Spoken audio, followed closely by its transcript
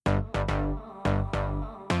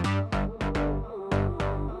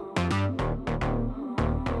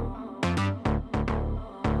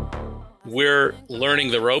we're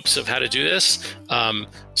learning the ropes of how to do this,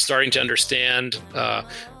 starting to understand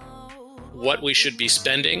what we should be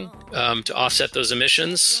spending to offset those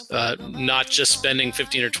emissions, not just spending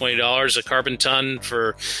 $15 or $20 a carbon ton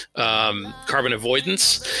for carbon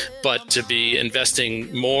avoidance, but to be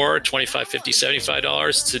investing more, $25, $50,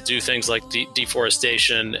 $75 to do things like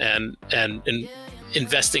deforestation and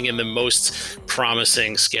investing in the most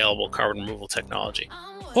promising scalable carbon removal technology.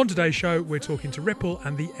 On today's show, we're talking to Ripple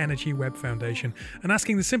and the Energy Web Foundation and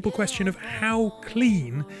asking the simple question of how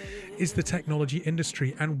clean is the technology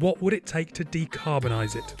industry and what would it take to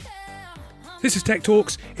decarbonise it? This is Tech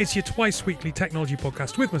Talks. It's your twice-weekly technology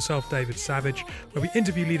podcast with myself, David Savage, where we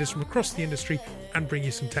interview leaders from across the industry and bring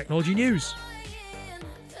you some technology news.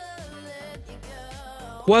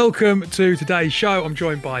 Welcome to today's show. I'm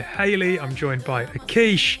joined by Hayley. I'm joined by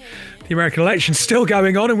Akish. The American election's still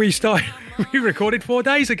going on and we recorded 4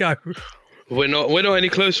 days ago. We're not any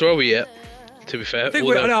closer, are we yet? To be fair, I think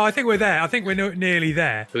we're there. I think we're nearly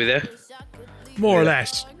there. Are we there? More or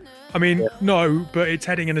less. I mean, no, but it's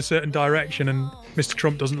heading in a certain direction, and Mr.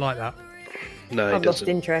 Trump doesn't like that. No, I've lost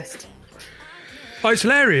interest. Oh, it's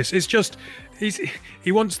hilarious. It's just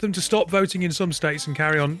he wants them to stop voting in some states and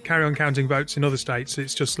carry on counting votes in other states.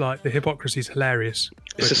 It's just like the hypocrisy is hilarious.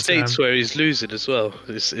 It's the states where he's losing as well.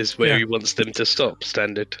 Is where he wants them to stop.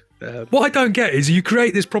 Standard. What I don't get is you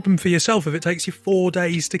create this problem for yourself if it takes you 4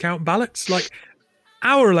 days to count ballots. Like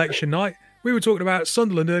our election night, we were talking about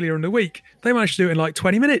Sunderland earlier in the week. They managed to do it in like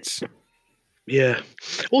 20 minutes. Yeah.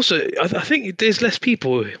 Also, I think there's less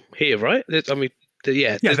people here, right? There are.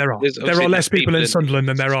 There are less people in Sunderland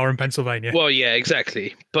than there are in Pennsylvania. Well, yeah,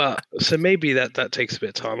 exactly. But so maybe that takes a bit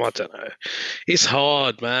of time. I don't know. It's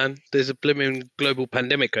hard, man. There's a blooming global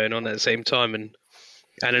pandemic going on at the same time, and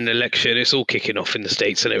an election. It's all kicking off in the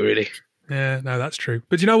States, isn't it, really? Yeah, no, that's true.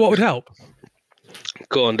 But do you know what would help?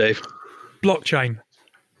 Go on, Dave. Blockchain.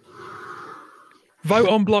 Vote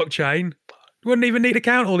on blockchain. You wouldn't even need to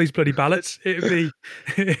count all these bloody ballots. It'd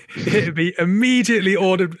be immediately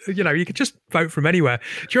ordered. You know, you could just vote from anywhere.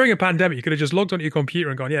 During a pandemic, you could have just logged onto your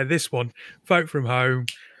computer and gone, yeah, this one, vote from home.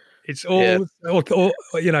 It's all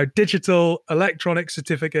digital, electronic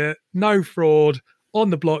certificate, no fraud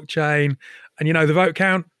on the blockchain. And, the vote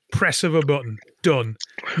count, press of a button, done.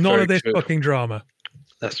 None of this fucking drama.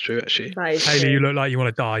 That's true, actually. Hayley, you look like you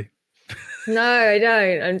want to die. No, I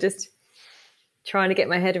don't. I'm just trying to get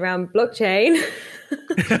my head around blockchain.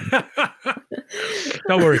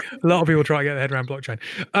 Don't worry. A lot of people try to get their head around blockchain.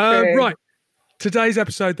 Right. Today's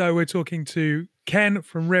episode, though, we're talking to Ken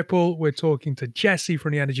from Ripple. We're talking to Jesse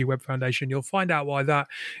from the Energy Web Foundation. You'll find out why that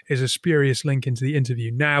is a spurious link into the interview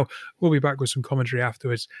now. We'll be back with some commentary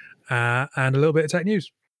afterwards and a little bit of tech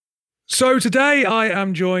news. So today I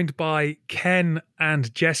am joined by Ken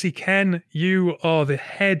and Jesse. Ken, you are the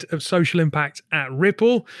head of social impact at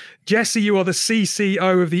Ripple. Jesse, you are the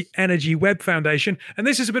CCO of the Energy Web Foundation. And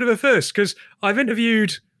this is a bit of a first because I've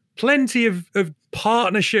interviewed plenty of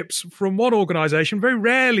partnerships from one organization. Very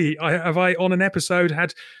rarely have I on an episode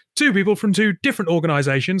had two people from two different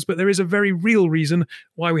organizations, but there is a very real reason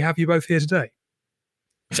why we have you both here today.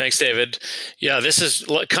 Thanks, David. Yeah, this is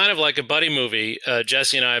kind of like a buddy movie.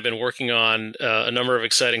 Jesse and I have been working on a number of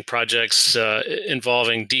exciting projects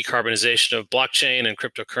involving decarbonization of blockchain and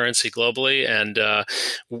cryptocurrency globally. And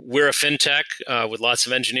we're a fintech with lots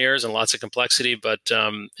of engineers and lots of complexity. But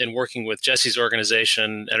in working with Jesse's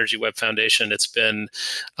organization, Energy Web Foundation, it's been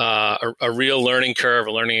a real learning curve,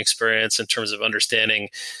 a learning experience in terms of understanding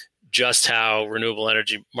just how renewable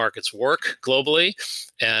energy markets work globally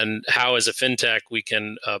and how, as a fintech, we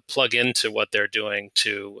can plug into what they're doing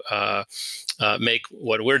to make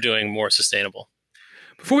what we're doing more sustainable.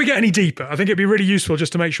 Before we get any deeper, I think it'd be really useful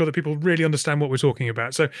just to make sure that people really understand what we're talking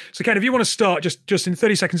about. So Ken, if you want to start, just in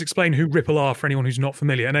 30 seconds, explain who Ripple are for anyone who's not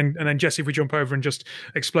familiar. And then Jesse, if we jump over and just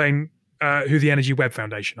explain who the Energy Web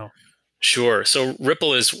Foundation are. Sure. So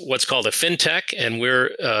Ripple is what's called a fintech, and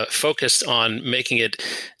we're focused on making it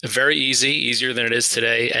very easy, easier than it is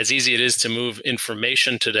today, as easy it is to move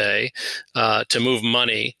information today, to move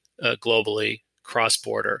money globally,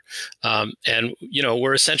 cross-border. And,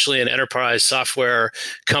 we're essentially an enterprise software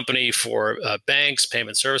company for banks,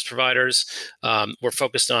 payment service providers. We're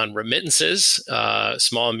focused on remittances,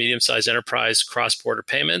 small and medium-sized enterprise cross-border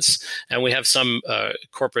payments. And we have some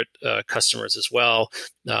corporate customers as well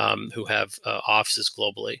who have offices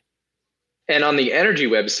globally. And on the Energy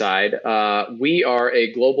Web side, we are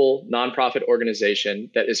a global nonprofit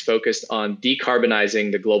organization that is focused on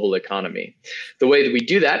decarbonizing the global economy. The way that we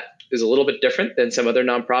do that is a little bit different than some other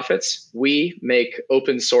nonprofits. We make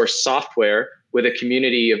open source software with a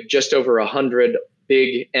community of just over 100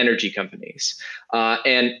 big energy companies.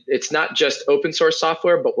 And it's not just open source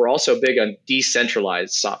software, but we're also big on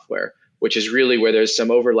decentralized software, which is really where there's some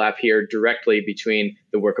overlap here directly between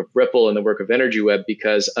the work of Ripple and the work of EnergyWeb,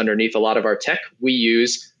 because underneath a lot of our tech, we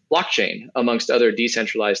use blockchain amongst other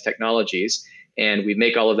decentralized technologies. And we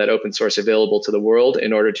make all of that open source available to the world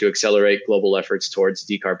in order to accelerate global efforts towards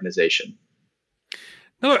decarbonization.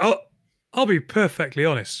 No, I'll be perfectly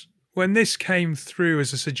honest. When this came through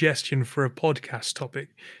as a suggestion for a podcast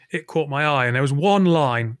topic, it caught my eye. And there was one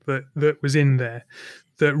line that was in there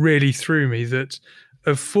that really threw me, that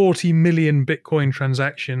of 40 million Bitcoin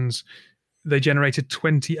transactions, they generated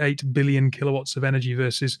 28 billion kilowatts of energy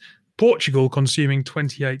versus Portugal consuming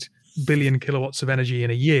 28 billion kilowatts of energy in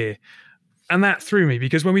a year. And that threw me,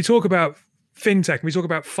 because when we talk about fintech, we talk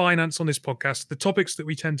about finance on this podcast, the topics that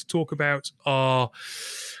we tend to talk about are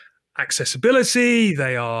accessibility,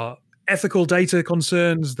 they are ethical data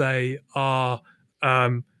concerns, they are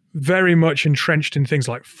very much entrenched in things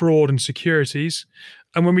like fraud and securities.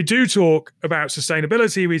 And when we do talk about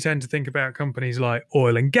sustainability, we tend to think about companies like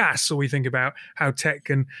oil and gas, or we think about how tech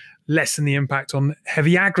can lessen the impact on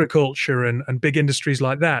heavy agriculture and big industries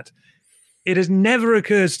like that. It has never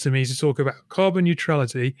occurred to me to talk about carbon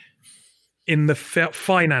neutrality in the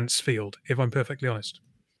finance field, if I'm perfectly honest.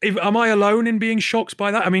 Am I alone in being shocked by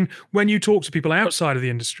that? I mean, when you talk to people outside of the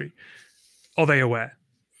industry, are they aware?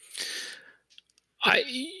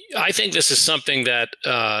 I think this is something that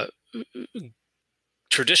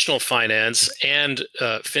traditional finance and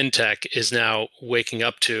fintech is now waking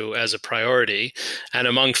up to as a priority. And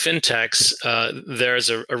among fintechs, there's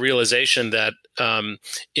a realization that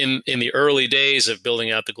in the early days of building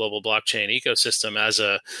out the global blockchain ecosystem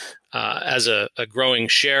as a growing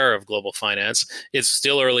share of global finance, it's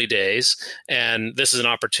still early days. And this is an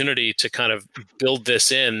opportunity to kind of build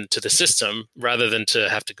this into the system rather than to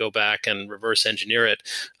have to go back and reverse engineer it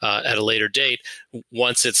at a later date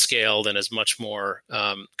once it's scaled and is much more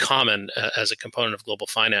common as a component of global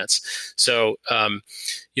finance. So,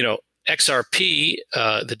 XRP,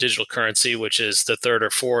 the digital currency, which is the third or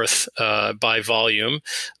fourth by volume,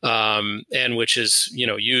 and which is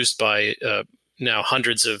used by now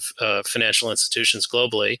hundreds of financial institutions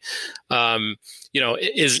globally,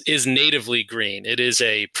 is natively green. It is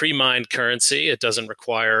a pre-mined currency. It doesn't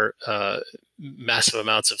require massive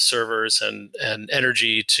amounts of servers and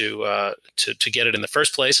energy to get it in the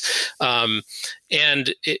first place,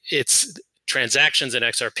 and it's transactions in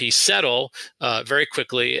XRP settle very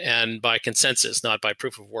quickly and by consensus, not by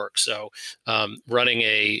proof of work. So running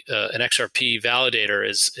an XRP validator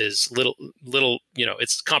is little,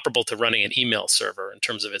 it's comparable to running an email server in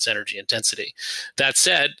terms of its energy intensity. That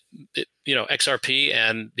said, XRP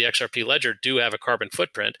and the XRP ledger do have a carbon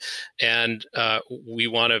footprint, and we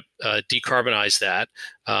want to decarbonize that.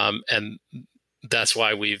 And that's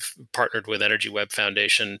why we've partnered with EnergyWeb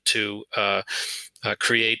Foundation to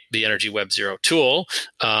create the EnergyWeb Zero tool.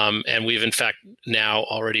 And we've, in fact, now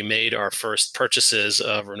already made our first purchases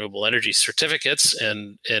of renewable energy certificates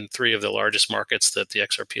in 3 of the largest markets that the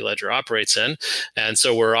XRP ledger operates in. And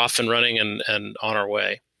so we're off and running and on our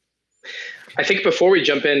way. I think before we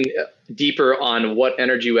jump in deeper on what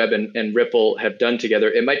EnergyWeb and Ripple have done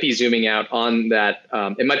together, it might be zooming out on that.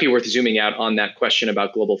 It might be worth zooming out on that question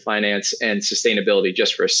about global finance and sustainability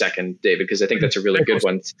just for a second, David, because I think that's a really good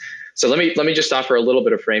one. So let me just offer a little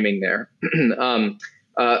bit of framing there.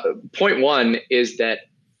 Point one is that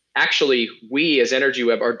actually we as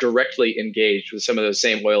EnergyWeb are directly engaged with some of those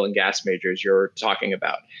same oil and gas majors you're talking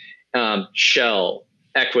about. Shell,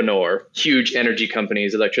 Equinor, huge energy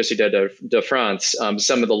companies, Électricité de France,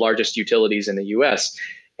 some of the largest utilities in the US.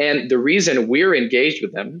 And the reason we're engaged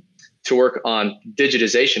with them to work on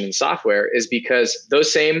digitization and software is because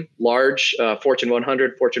those same large Fortune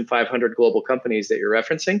 100, Fortune 500 global companies that you're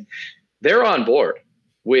referencing, they're on board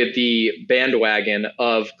with the bandwagon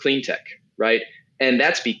of clean tech, right? And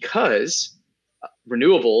that's because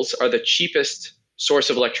renewables are the cheapest source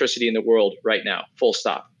of electricity in the world right now, full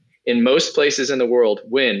stop. In most places in the world,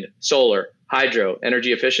 wind, solar, hydro,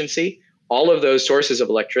 energy efficiency, all of those sources of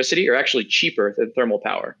electricity are actually cheaper than thermal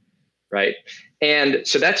power, right? And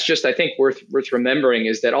so that's just, I think, worth remembering,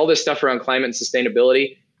 is that all this stuff around climate and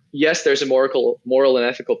sustainability, yes, there's a moral and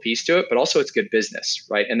ethical piece to it, but also it's good business,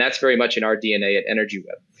 right? And that's very much in our DNA at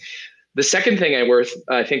EnergyWeb. The second thing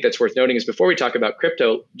I think that's worth noting is, before we talk about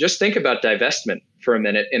crypto, just think about divestment for a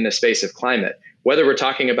minute in the space of climate. Whether we're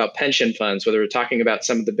talking about pension funds, whether we're talking about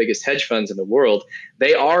some of the biggest hedge funds in the world,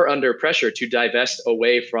 they are under pressure to divest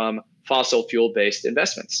away from fossil fuel-based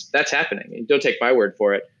investments. That's happening. And don't take my word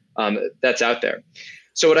for it. That's out there.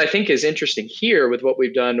 So what I think is interesting here with what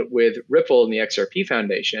we've done with Ripple and the XRP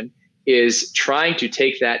Foundation is trying to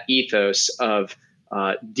take that ethos of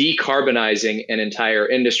decarbonizing an entire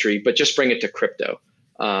industry, but just bring it to crypto.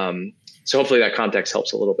 So hopefully that context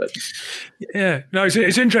helps a little bit. Yeah, no,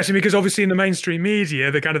 it's interesting because obviously in the mainstream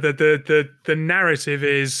media, the kind of the narrative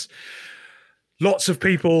is lots of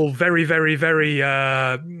people very, very, very,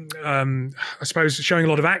 I suppose, showing a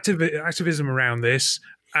lot of activism around this,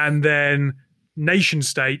 and then nation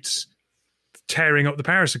states tearing up the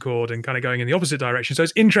Paris Accord and kind of going in the opposite direction. So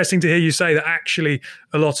it's interesting to hear you say that actually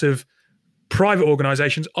a lot of private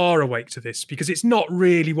organizations are awake to this, because it's not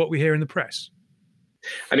really what we hear in the press.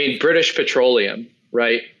 I mean, British Petroleum,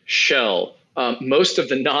 right? Shell, most of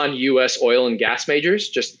the non-US oil and gas majors,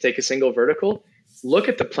 just to take a single vertical, look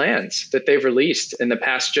at the plans that they've released in the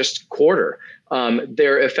past just quarter.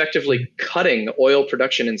 They're effectively cutting oil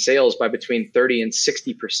production and sales by between 30 and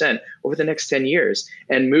 60% over the next 10 years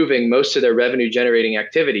and moving most of their revenue generating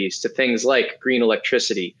activities to things like green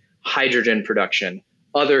electricity, hydrogen production,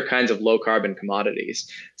 other kinds of low carbon commodities.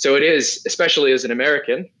 So it is, especially as an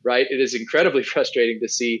American, right, it is incredibly frustrating to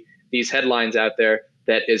see these headlines out there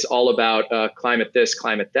that is all about climate this,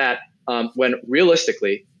 climate that, when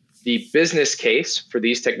realistically, the business case for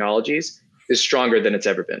these technologies is stronger than it's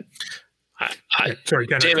ever been. Sorry,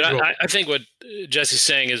 David, I think what Jesse's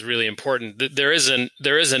saying is really important. There is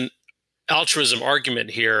an altruism argument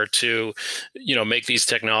here to, make these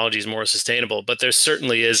technologies more sustainable, but there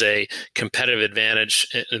certainly is a competitive advantage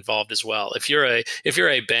involved as well. If you're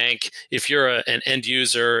a bank, if you're an end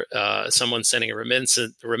user, someone sending a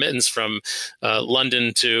remittance from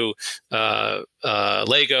London to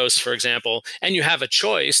Lagos, for example, and you have a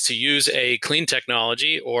choice to use a clean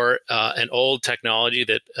technology or an old technology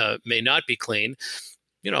that may not be clean,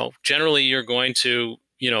 generally you're going to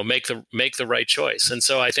make the right choice. And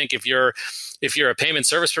so I think if you're a payment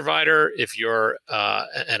service provider, if you're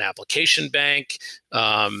an application bank,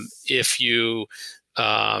 if you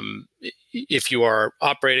are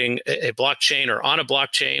operating a blockchain or on a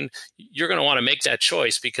blockchain, you're going to want to make that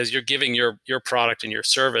choice because you're giving your product and your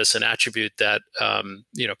service an attribute that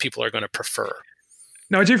people are going to prefer.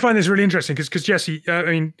 Now, I do find this really interesting because Jesse,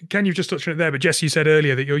 Ken, you've just touched on it there, but Jesse said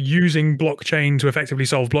earlier that you're using blockchain to effectively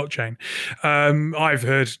solve blockchain. I've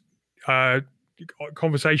heard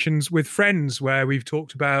conversations with friends where we've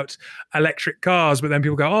talked about electric cars, but then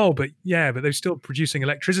people go, but they're still producing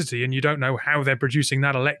electricity, and you don't know how they're producing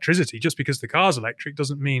that electricity. Just because the car's electric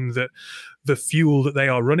doesn't mean that the fuel that they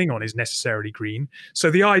are running on is necessarily green.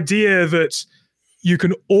 So the idea that you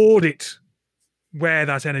can audit where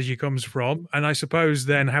that energy comes from, and I suppose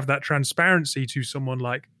then have that transparency to someone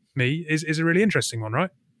like me is a really interesting one, right?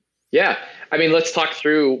 Yeah. I mean, let's talk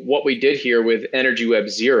through what we did here with Energy Web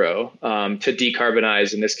Zero to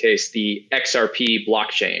decarbonize, in this case, the XRP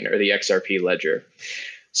blockchain or the XRP ledger.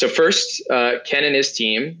 So first, Ken and his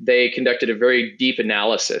team, they conducted a very deep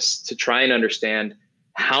analysis to try and understand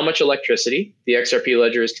how much electricity the XRP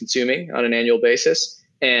ledger is consuming on an annual basis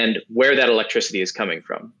and where that electricity is coming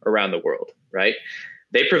from around the world, right?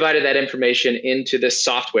 They provided that information into this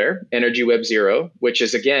software, Energy Web Zero, which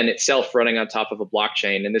is, again, itself running on top of a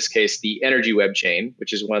blockchain, in this case, the Energy Web chain,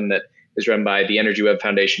 which is one that is run by the Energy Web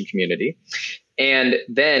Foundation community. And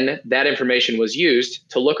then that information was used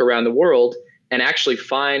to look around the world and actually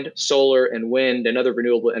find solar and wind and other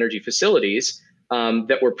renewable energy facilities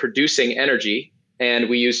that were producing energy. And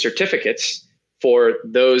we used certificates for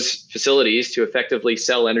those facilities to effectively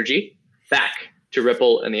sell energy back to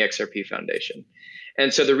Ripple and the XRP Foundation.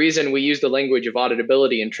 And so the reason we use the language of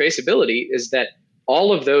auditability and traceability is that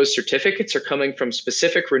all of those certificates are coming from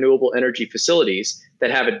specific renewable energy facilities that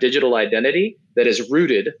have a digital identity that is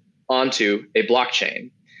rooted onto a blockchain.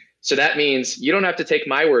 So that means you don't have to take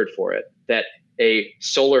my word for it that a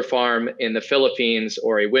solar farm in the Philippines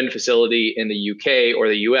or a wind facility in the UK or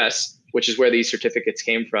the US, which is where these certificates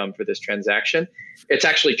came from for this transaction, it's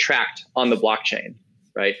actually tracked on the blockchain,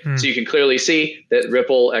 right? So you can clearly see that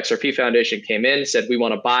Ripple XRP Foundation came in, said, we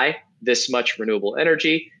want to buy this much renewable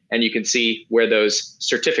energy. And you can see where those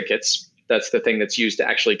certificates, that's the thing that's used to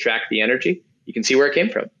actually track the energy, you can see where it came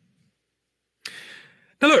from.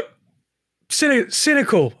 Now look,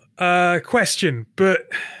 cynical question, but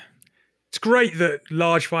it's great that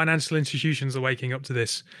large financial institutions are waking up to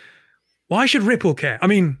this. Why should Ripple care? I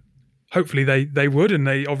mean, hopefully they would, and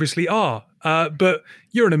they obviously are. But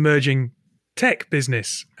you're an emerging tech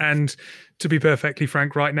business. And to be perfectly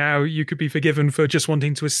frank, right now, you could be forgiven for just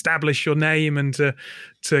wanting to establish your name and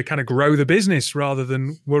to kind of grow the business rather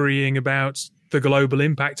than worrying about the global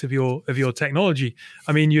impact of your technology.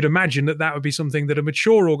 I mean, you'd imagine that would be something that a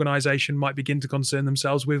mature organization might begin to concern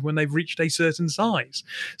themselves with when they've reached a certain size.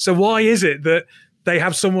 So why is it that they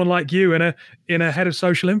have someone like you in a head of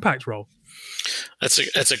social impact role?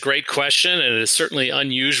 That's a great question, and it is certainly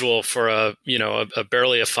unusual for a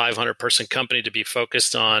barely a 500 person company to be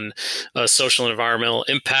focused on social and environmental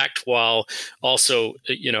impact while also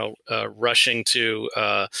rushing to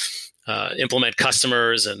implement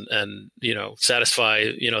customers and satisfy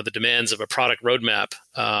the demands of a product roadmap.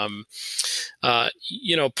 Part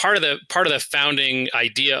of the founding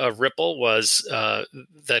idea of Ripple was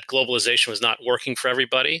that globalization was not working for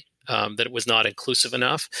everybody. That it was not inclusive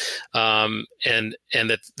enough, and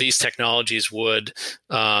that these technologies would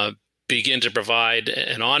begin to provide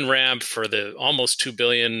an on-ramp for the almost 2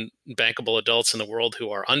 billion bankable adults in the world who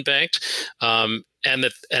are unbanked, and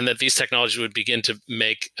that these technologies would begin to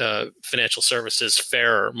make financial services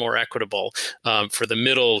fairer, more equitable for the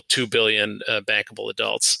middle 2 billion bankable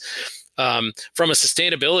adults. From a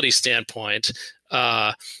sustainability standpoint,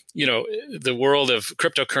 the world of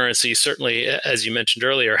cryptocurrency certainly, as you mentioned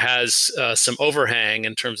earlier, has some overhang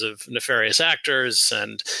in terms of nefarious actors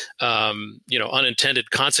and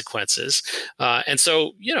unintended consequences. And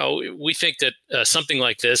so, we think that something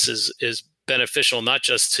like this is beneficial not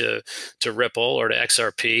just to Ripple or to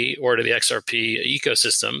XRP or to the XRP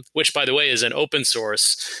ecosystem, which, by the way, is an open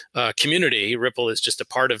source community. Ripple is just a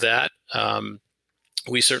part of that.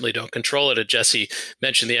 We certainly don't control it. As Jesse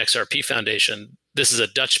mentioned, the XRP Foundation. This is a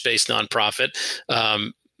Dutch-based nonprofit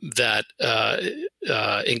that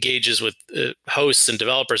engages with hosts and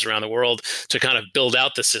developers around the world to kind of build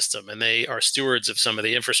out the system, and they are stewards of some of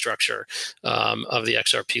the infrastructure of the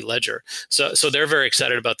XRP ledger. So they're very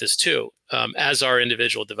excited about this too, as are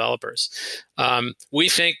individual developers. We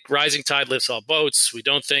think rising tide lifts all boats. We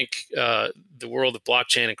don't think the world of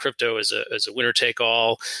blockchain and crypto is a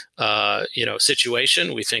winner-take-all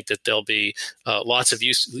situation. We think that there'll be lots of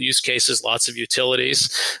use cases, lots of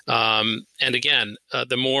utilities, and again,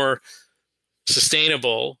 the more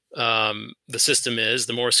sustainable the system is,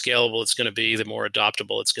 the more scalable it's going to be, the more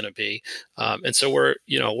adoptable it's going to be, and so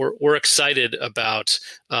we're excited about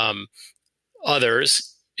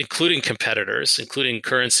others, including competitors, including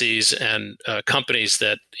currencies and companies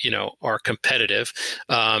that are competitive,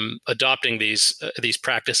 adopting these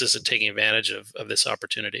practices and taking advantage of this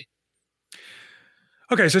opportunity.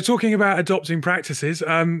 Okay, so talking about adopting practices,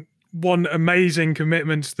 one amazing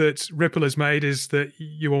commitment that Ripple has made is that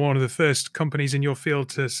you are one of the first companies in your field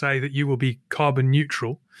to say that you will be carbon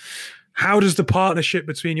neutral. How does the partnership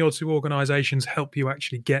between your two organizations help you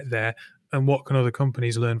actually get there, and what can other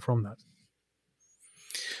companies learn from that?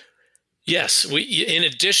 Yes, in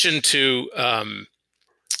addition to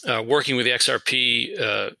working with the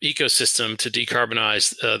XRP ecosystem to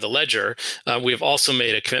decarbonize the ledger, we have also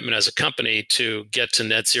made a commitment as a company to get to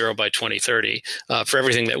net zero by 2030 for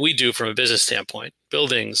everything that we do from a business standpoint.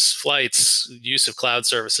 Buildings, flights, use of cloud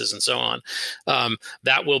services, and so on.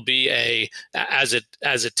 That will be as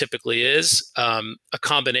it typically is, a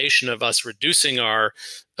combination of us reducing our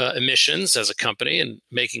emissions as a company and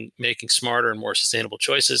making smarter and more sustainable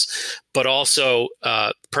choices, but also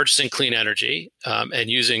purchasing clean energy and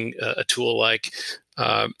using a tool like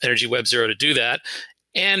Energy Web Zero to do that,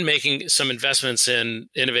 and making some investments in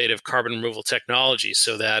innovative carbon removal technology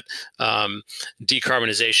so that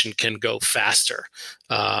decarbonization can go faster.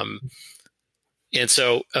 And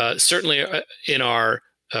so certainly in our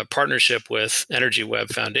partnership with Energy Web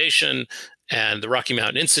Foundation and the Rocky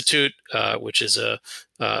Mountain Institute, which is a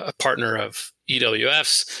partner of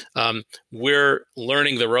EWF's, we're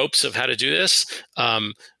learning the ropes of how to do this,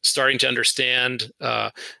 starting to understand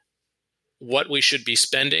what we should be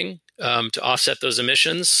spending to offset those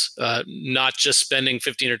emissions, not just spending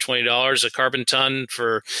 $15 or $20 a carbon ton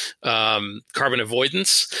for carbon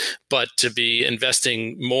avoidance, but to be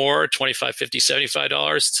investing more, $25, $50,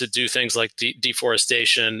 $75 to do things like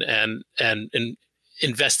deforestation and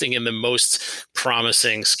investing in the most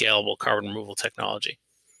promising scalable carbon removal technology.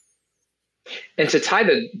 And to tie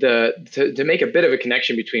to make a bit of a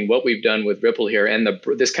connection between what we've done with Ripple here and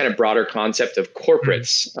this kind of broader concept of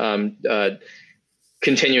corporates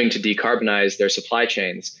continuing to decarbonize their supply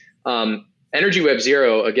chains. Energy Web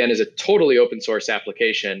Zero, again, is a totally open source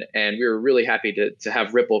application, and we were really happy to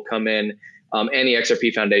have Ripple come in and the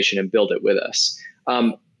XRP Foundation and build it with us.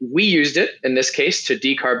 We used it, in this case, to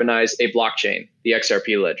decarbonize a blockchain, the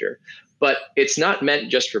XRP ledger. But it's not meant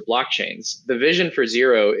just for blockchains. The vision for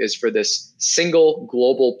Zero is for this single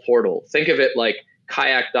global portal. Think of it like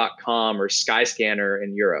kayak.com or Skyscanner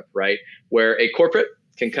in Europe, right? Where a corporate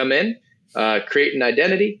can come in, create an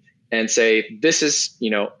identity and say, this is,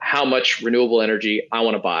 how much renewable energy I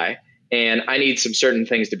want to buy. And I need some certain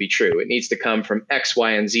things to be true. It needs to come from X,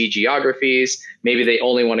 Y, and Z geographies. Maybe they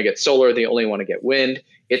only want to get solar. They only want to get wind.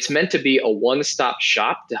 It's meant to be a one-stop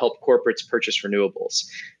shop to help corporates purchase renewables.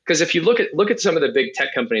 Because if you look at some of the big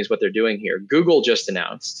tech companies, what they're doing here, Google just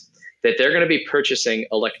announced that they're going to be purchasing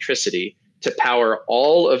electricity to power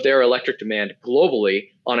all of their electric demand globally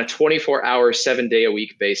on a 24-hour,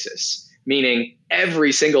 7-day-a-week basis, meaning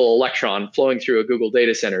every single electron flowing through a Google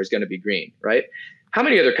data center is going to be green, right? How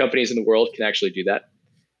many other companies in the world can actually do that?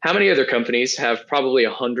 How many other companies have probably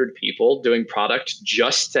 100 people doing product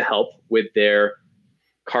just to help with their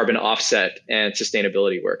carbon offset and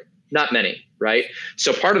sustainability work? Not many, right?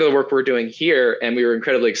 So part of the work we're doing here, and we were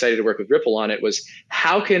incredibly excited to work with Ripple on it, was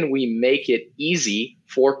how can we make it easy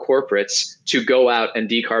for corporates to go out and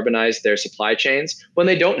decarbonize their supply chains when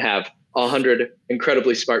they don't have 100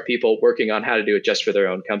 incredibly smart people working on how to do it just for their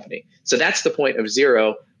own company. So that's the point of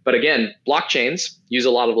Zero. But again, blockchains use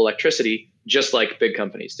a lot of electricity, just like big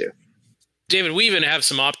companies do. David, we even have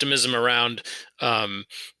some optimism around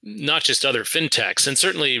not just other fintechs, and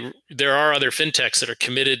certainly there are other fintechs that are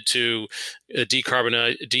committed to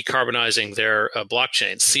decarbonizing their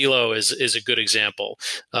blockchains. Celo is a good example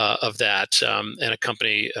of that, and a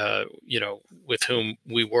company with whom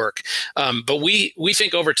we work. But we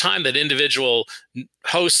think over time that individual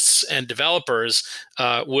hosts and developers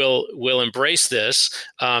will embrace this.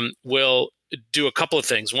 Will do a couple of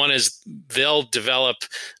things. One is they'll develop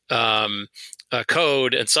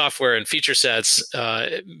code and software and feature sets,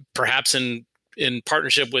 perhaps in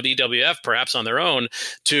partnership with EWF, perhaps on their own,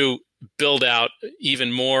 to build out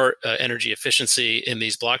even more energy efficiency in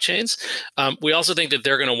these blockchains. We also think that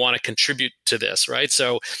they're going to want to contribute to this, right?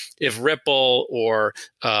 So if Ripple or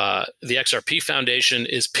the XRP Foundation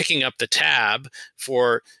is picking up the tab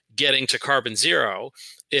for getting to carbon zero,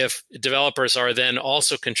 if developers are then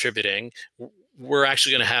also contributing, we're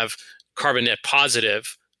actually going to have carbon net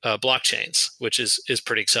positive blockchains, which is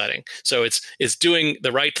pretty exciting. So it's doing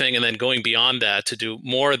the right thing and then going beyond that to do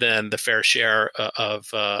more than the fair share of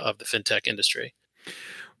the fintech industry.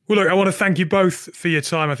 Well, look, I want to thank you both for your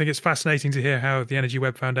time. I think it's fascinating to hear how the Energy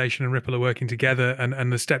Web Foundation and Ripple are working together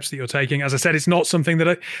and the steps that you're taking. As I said, it's not something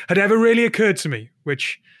that had ever really occurred to me,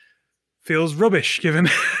 which feels rubbish given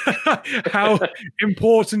how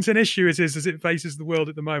important an issue it is as it faces the world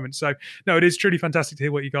at the moment. So, no, it is truly fantastic to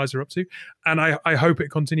hear what you guys are up to. And I hope it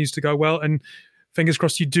continues to go well. And fingers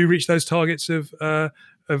crossed you do reach those targets of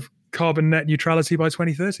carbon net neutrality by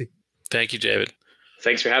 2030. Thank you, David.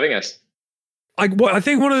 Thanks for having us. I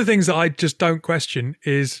think one of the things that I just don't question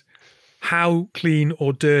is how clean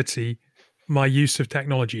or dirty my use of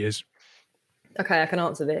technology is. Okay, I can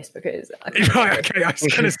answer this because right. Okay, I was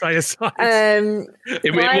going to say aside.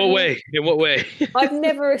 In what way? I've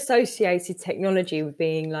never associated technology with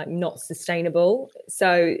being like not sustainable.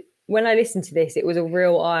 So when I listened to this, it was a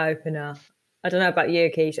real eye opener. I don't know about you,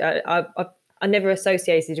 Keith. I never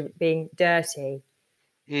associated it with being dirty.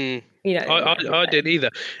 You know, I didn't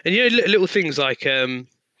either. And you know, little things like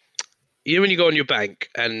you know, when you go on your bank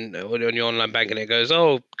and on your online bank and it goes,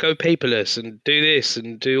 oh, go paperless and do this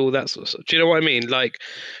and do all that sort of stuff. Do you know what I mean? Like,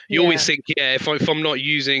 you always think, if I'm not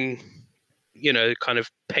using, you know, kind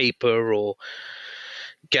of paper or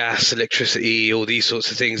gas, electricity, all these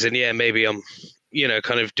sorts of things, then maybe I'm, you know,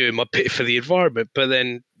 kind of doing my bit for the environment. But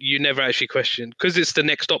then you never actually question, because it's the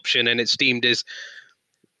next option and it's deemed as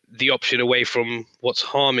the option away from what's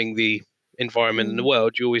harming the environment and the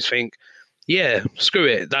world. You always think, yeah, screw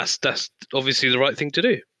it. That's obviously the right thing to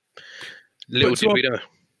do. Little did we know.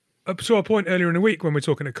 To our point earlier in the week when we're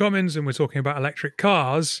talking to Cummins and we're talking about electric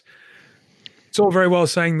cars, it's all very well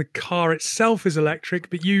saying the car itself is electric,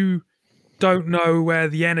 but you don't know where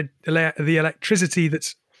the electricity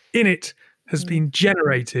that's in it has been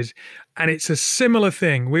generated. And it's a similar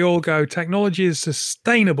thing. We all go, technology is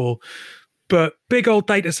sustainable, but big old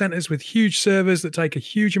data centers with huge servers that take a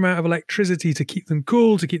huge amount of electricity to keep them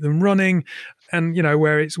cool, to keep them running, and you know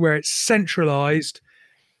where it's centralized,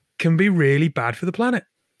 can be really bad for the planet.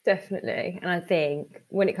 Definitely. And I think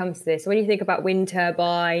when it comes to this, when you think about wind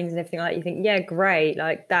turbines and everything like that, you think, yeah, great,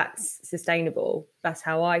 like that's sustainable. That's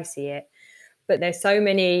how I see it. But there's so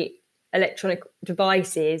many electronic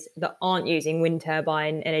devices that aren't using wind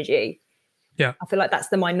turbine energy. Yeah. I feel like that's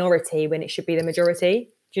the minority when it should be the majority.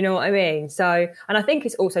 Do you know what I mean? So, and I think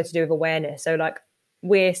it's also to do with awareness. So like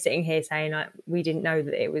we're sitting here saying like, we didn't know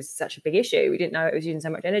that it was such a big issue. We didn't know it was using so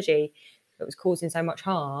much energy. It was causing so much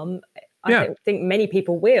harm. I think many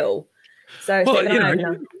people will. So,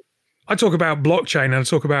 I talk about blockchain and I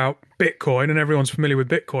talk about Bitcoin and everyone's familiar with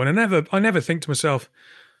Bitcoin. I never think to myself,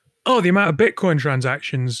 oh, the amount of Bitcoin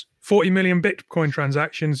transactions, 40 million Bitcoin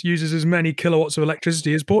transactions uses as many kilowatts of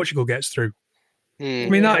electricity as Portugal gets through. I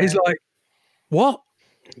mean, that is like, what?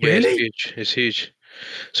 Yeah, really? It's huge.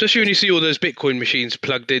 Especially when you see all those Bitcoin machines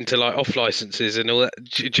plugged into like off licenses and all that.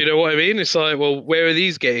 Do you know what I mean? It's like, well, where are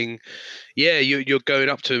these getting? Yeah, you're going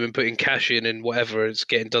up to them and putting cash in and whatever. It's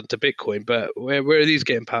getting done to Bitcoin, but where are these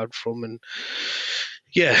getting powered from? And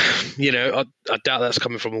yeah, I doubt that's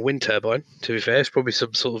coming from a wind turbine. To be fair, it's probably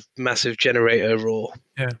some sort of massive generator or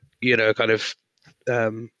kind of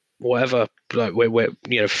whatever, like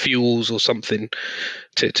where fuels or something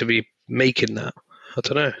to be making that. I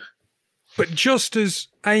don't know. But just as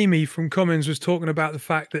Amy from Cummins was talking about the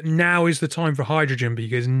fact that now is the time for hydrogen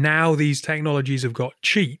because now these technologies have got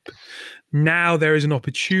cheap, now there is an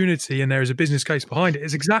opportunity and there is a business case behind it.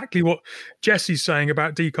 It's exactly what Jesse's saying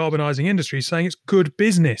about decarbonising industry, saying it's good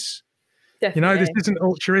business. Definitely. This isn't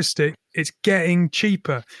altruistic. It's getting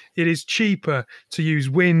cheaper. It is cheaper to use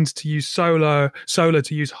wind, to use solar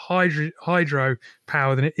to use hydro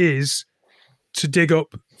power than it is to dig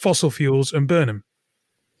up fossil fuels and burn them.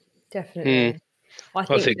 Definitely. I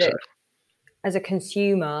think that as a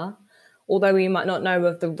consumer, although we might not know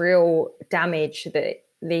of the real damage that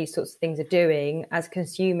these sorts of things are doing, as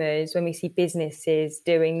consumers, when we see businesses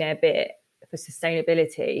doing their bit for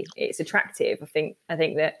sustainability, it's attractive. I think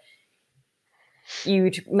that you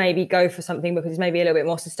would maybe go for something because it's maybe a little bit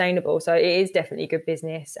more sustainable. So it is definitely good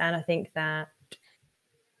business. And I think that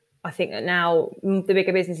now the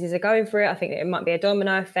bigger businesses are going for it. I think that it might be a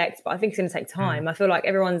domino effect, but I think it's going to take time. I feel like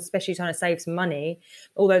everyone's especially trying to save some money.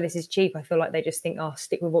 Although this is cheap, I feel like they just think,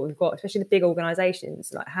 stick with what we've got, especially the big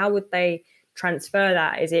organisations. Like, how would they transfer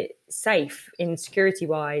that? Is it safe in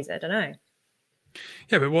security-wise? I don't know.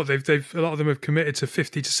 Yeah, but what they've a lot of them have committed to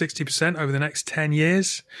 50 to 60% over the next 10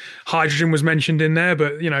 years. Hydrogen was mentioned in there,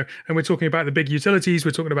 but and we're talking about the big utilities.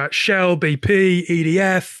 We're talking about Shell, BP,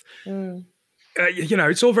 EDF.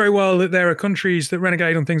 It's all very well that there are countries that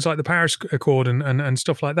renegade on things like the Paris Accord and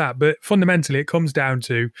stuff like that. But fundamentally, it comes down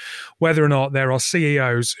to whether or not there are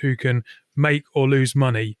CEOs who can make or lose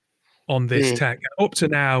money on this tech. Up to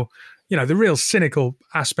now, the real cynical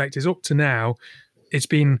aspect is up to now, it's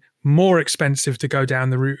been more expensive to go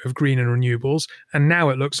down the route of green and renewables. And now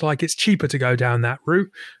it looks like it's cheaper to go down that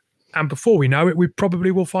route. And before we know it, we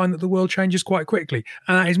probably will find that the world changes quite quickly.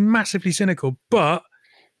 And that is massively cynical, but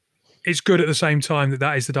it's good at the same time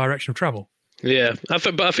that is the direction of travel. Yeah, I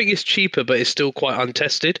think it's cheaper, but it's still quite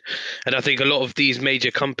untested. And I think a lot of these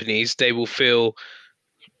major companies, they will feel,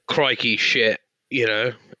 crikey, shit,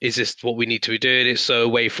 is this what we need to be doing? It's so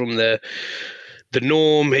away from the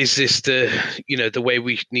norm. Is this the way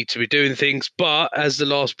we need to be doing things? But as the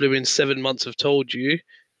last blooming 7 months have told you,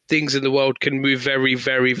 things in the world can move very,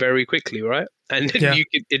 very, very quickly, right? And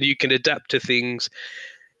you can adapt to things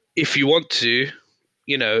if you want to,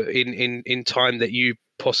 in time that you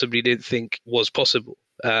possibly didn't think was possible.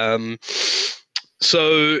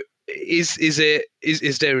 So is there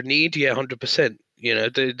a need? Yeah, 100%.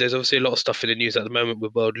 There's obviously a lot of stuff in the news at the moment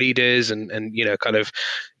with world leaders and kind of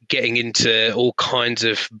getting into all kinds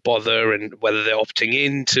of bother and whether they're opting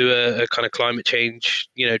into a kind of climate change,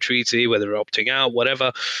 treaty, whether they're opting out,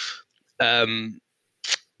 whatever.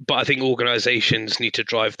 But I think organizations need to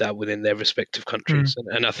drive that within their respective countries.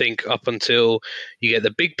 And I think up until you get the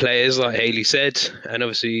big players, like Haley said, and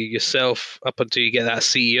obviously yourself, up until you get that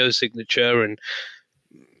CEO signature and,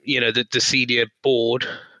 the senior board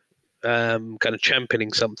kind of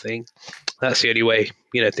championing something, that's the only way,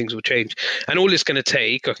 things will change. And all it's going to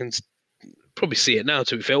take, I can probably see it now,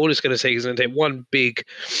 to be fair, all it's going to take is going to take one big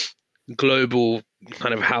global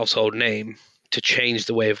kind of household name to change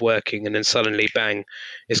the way of working, and then suddenly, bang,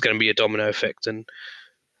 it's going to be a domino effect, and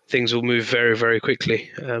things will move very, very quickly.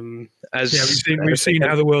 We've seen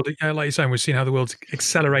how the world, like you're saying, we've seen how the world's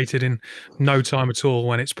accelerated in no time at all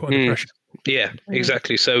when it's put under pressure. Yeah,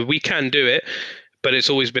 exactly. So we can do it, but it's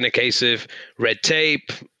always been a case of red tape,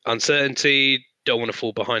 uncertainty, don't want to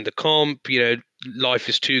fall behind the comp. Life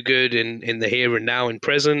is too good in the here and now and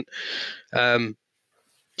present.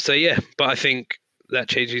 So yeah, but I think that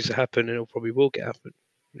change needs to happen, and it probably will get happen.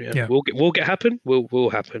 Yeah. Will get happen. Will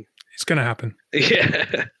happen. It's going to happen.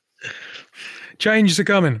 Yeah. Changes are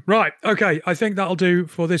coming. Right. Okay. I think that'll do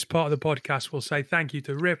for this part of the podcast. We'll say thank you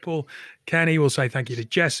to Ripple, Kenny. We'll say thank you to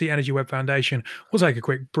Jesse, Energy Web Foundation. We'll take a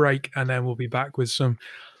quick break, and then we'll be back with some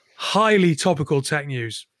highly topical tech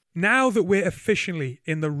news. Now that we're officially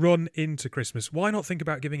in the run into Christmas, why not think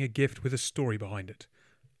about giving a gift with a story behind it?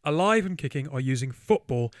 Alive and Kicking are using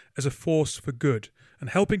football as a force for good and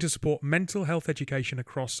helping to support mental health education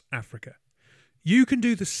across Africa. You can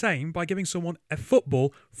do the same by giving someone a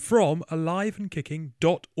football from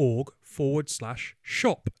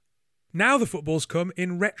aliveandkicking.org/shop. Now the footballs come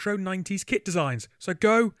in retro 90s kit designs, so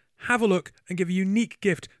go have a look and give a unique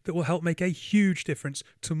gift that will help make a huge difference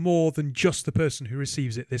to more than just the person who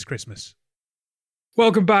receives it this Christmas.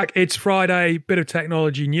 Welcome back. It's Friday, bit of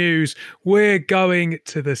technology news. We're going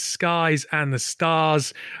to the skies and the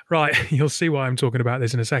stars. Right, you'll see why I'm talking about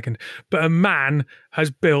this in a second. But a man has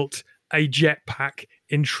built a jetpack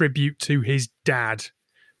in tribute to his dad.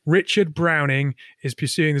 Richard Browning is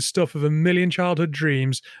pursuing the stuff of a million childhood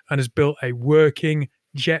dreams and has built a working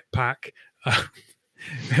jetpack.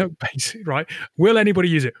 Basically, right? Will anybody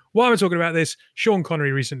use it? Why am I talking about this? Sean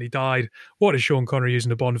Connery recently died. What does Sean Connery use in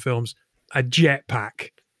the Bond films? A jetpack.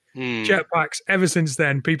 Jetpacks, ever since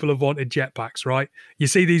then, people have wanted jetpacks, right? You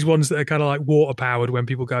see these ones that are kind of like water powered when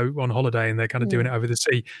people go on holiday and they're kind of doing it over the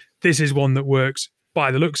sea. This is one that works,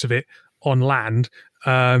 by the looks of it, on land.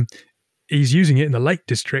 He's using it in the Lake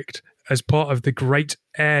District as part of the Great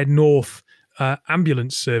Air North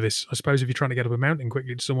ambulance service. I suppose if you're trying to get up a mountain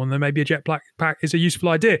quickly to someone, then maybe a jetpack is a useful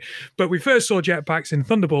idea. But we first saw jetpacks in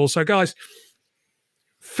Thunderball. So, guys,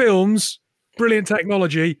 films, brilliant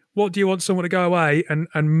technology. What do you want someone to go away and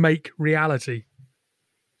make reality?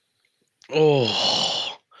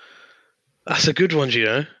 Oh, that's a good one,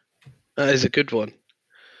 Gino. That is a good one.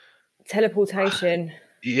 Teleportation.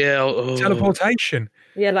 Yeah. Teleportation.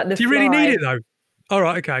 Yeah, like the Do you really need it, though? All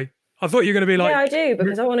right, okay. I thought you were going to be like... Yeah, I do,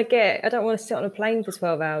 because I don't want to sit on a plane for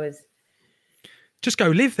 12 hours. Just go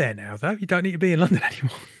live there now, though. You don't need to be in London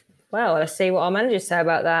anymore. Well, let's see what our managers say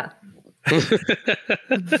about that. So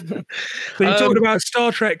you're talking about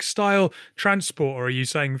Star Trek style transport, or are you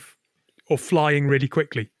saying or flying really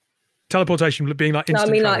quickly? Teleportation being like instant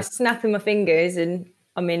travel. Like snapping my fingers and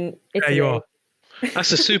I'm in Italy. There you are.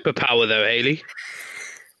 That's a superpower, though, Hayley.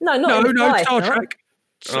 No, Star Trek.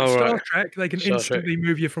 Star Trek, they can Star instantly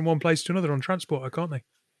move you from one place to another on transporter, can't they?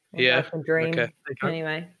 Yeah. Dream. Okay.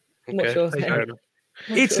 Anyway, Okay. what's yours?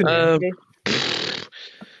 Italy.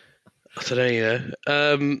 I don't know, you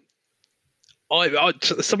know. I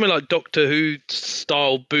something like Doctor Who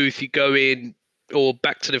style booth. You go in, or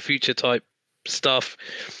Back to the Future type stuff.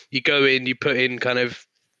 You go in, you put in kind of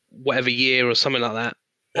whatever year or something like that.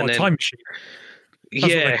 And then, time machine.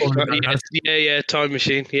 Yeah, time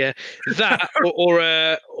machine. Yeah, that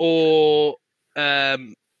or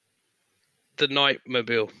the Night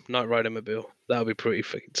Rider mobile. That would be pretty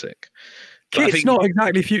freaking sick. It's not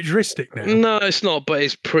exactly futuristic now. No, it's not, but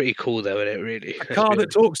it's pretty cool though, isn't it? Really, a car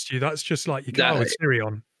that talks to you. That's just like your car with Siri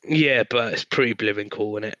on. Yeah, but it's pretty bliving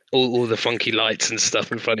cool, isn't it? All the funky lights and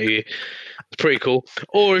stuff in front of you. It's pretty cool.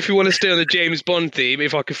 Or if you want to stay on the James Bond theme,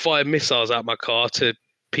 if I could fire missiles out my car to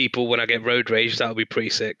people when I get road rage, that would be pretty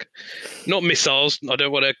sick. Not missiles. I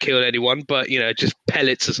don't want to kill anyone, but just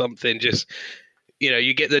pellets or something. Just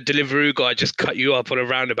you get the Deliveroo guy just cut you up on a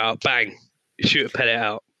roundabout. Bang, you shoot a pellet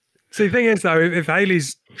out. See, the thing is, though, if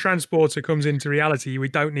Hayley's transporter comes into reality, we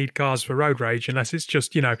don't need cars for road rage unless it's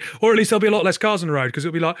just, or at least there'll be a lot less cars on the road because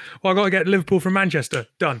it'll be like, well, I've got to get Liverpool from Manchester.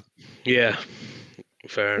 Done. Yeah,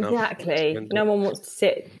 fair enough. Exactly. No one wants to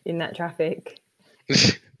sit in that traffic.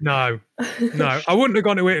 No. I wouldn't have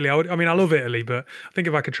gone to Italy. I love Italy, but I think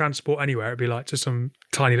if I could transport anywhere, it'd be like to some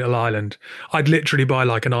tiny little island. I'd literally buy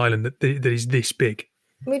like an island that is this big.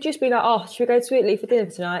 We'd just be like, oh, should we go to Italy for dinner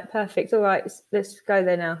tonight? Perfect. All right, let's go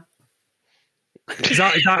there now. Is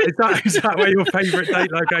that where your favourite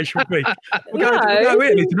date location would be? We'll go to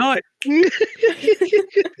Italy tonight. Get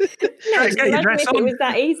your dress on. It was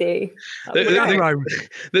that easy.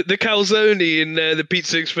 The calzone in the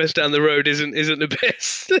Pizza Express down the road isn't the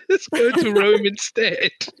best. Let's go to Rome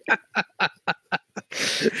instead.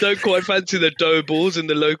 Don't quite fancy the dough balls in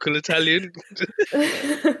the local Italian.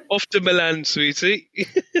 Off to Milan, sweetie.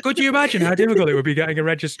 Could you imagine how difficult it would be getting a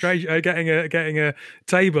registration, getting a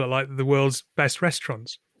table at like the world's best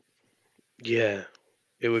restaurants? Yeah,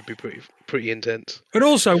 it would be pretty intense. And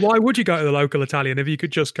also, why would you go to the local Italian if you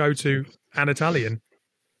could just go to an Italian?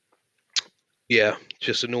 Yeah,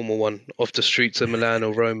 just a normal one off the streets of Milan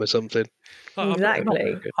or Rome or something.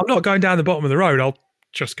 Exactly. I'm not going down the bottom of the road. I'll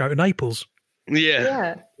just go to Naples.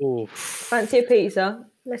 Yeah. Ooh. Fancy a pizza?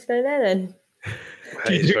 Let's go there then.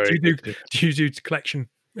 Do you do collection?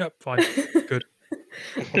 Yep, fine. Good.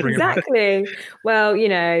 Exactly. Well,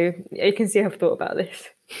 you can see I've thought about this.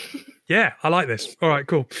 Yeah, I like this. All right,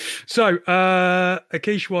 cool. So,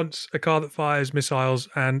 Akish wants a car that fires missiles,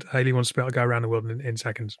 and Hayley wants to be able to go around the world in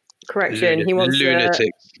seconds. Correction. He wants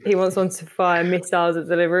one to fire missiles at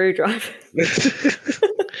Deliveroo drivers.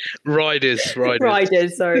 Riders.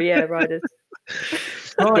 Sorry, yeah, riders.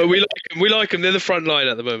 But we like them. They're the front line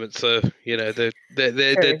at the moment, so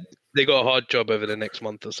they got a hard job over the next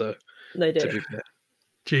month or so. They do. To be fair.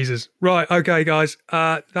 Jesus. Right. Okay, guys.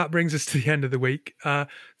 That brings us to the end of the week.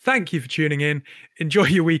 Thank you for tuning in. Enjoy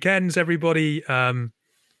your weekends, everybody.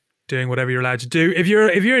 Doing whatever you're allowed to do. If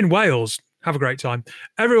you're in Wales, have a great time.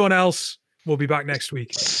 Everyone else, we'll be back next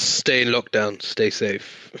week. Stay in lockdown. Stay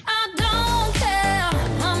safe.